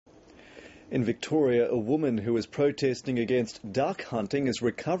In Victoria, a woman who was protesting against duck hunting is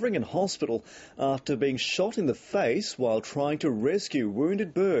recovering in hospital after being shot in the face while trying to rescue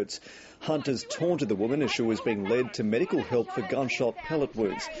wounded birds. Hunters taunted the woman as she was being led to medical help for gunshot pellet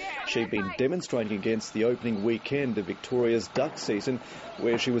wounds. She'd been demonstrating against the opening weekend of Victoria's duck season,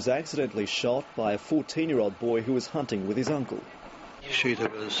 where she was accidentally shot by a 14-year-old boy who was hunting with his uncle. The shooter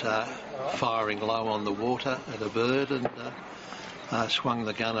was firing low on the water at a bird and swung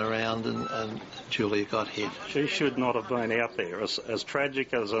the gun around and Julia got hit. She should not have been out there. As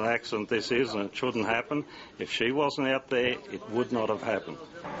tragic as an accident this is, and it shouldn't happen, if she wasn't out there, it would not have happened.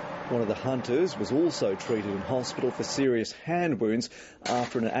 One of the hunters was also treated in hospital for serious hand wounds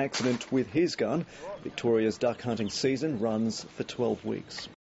after an accident with his gun. Victoria's duck hunting season runs for 12 weeks.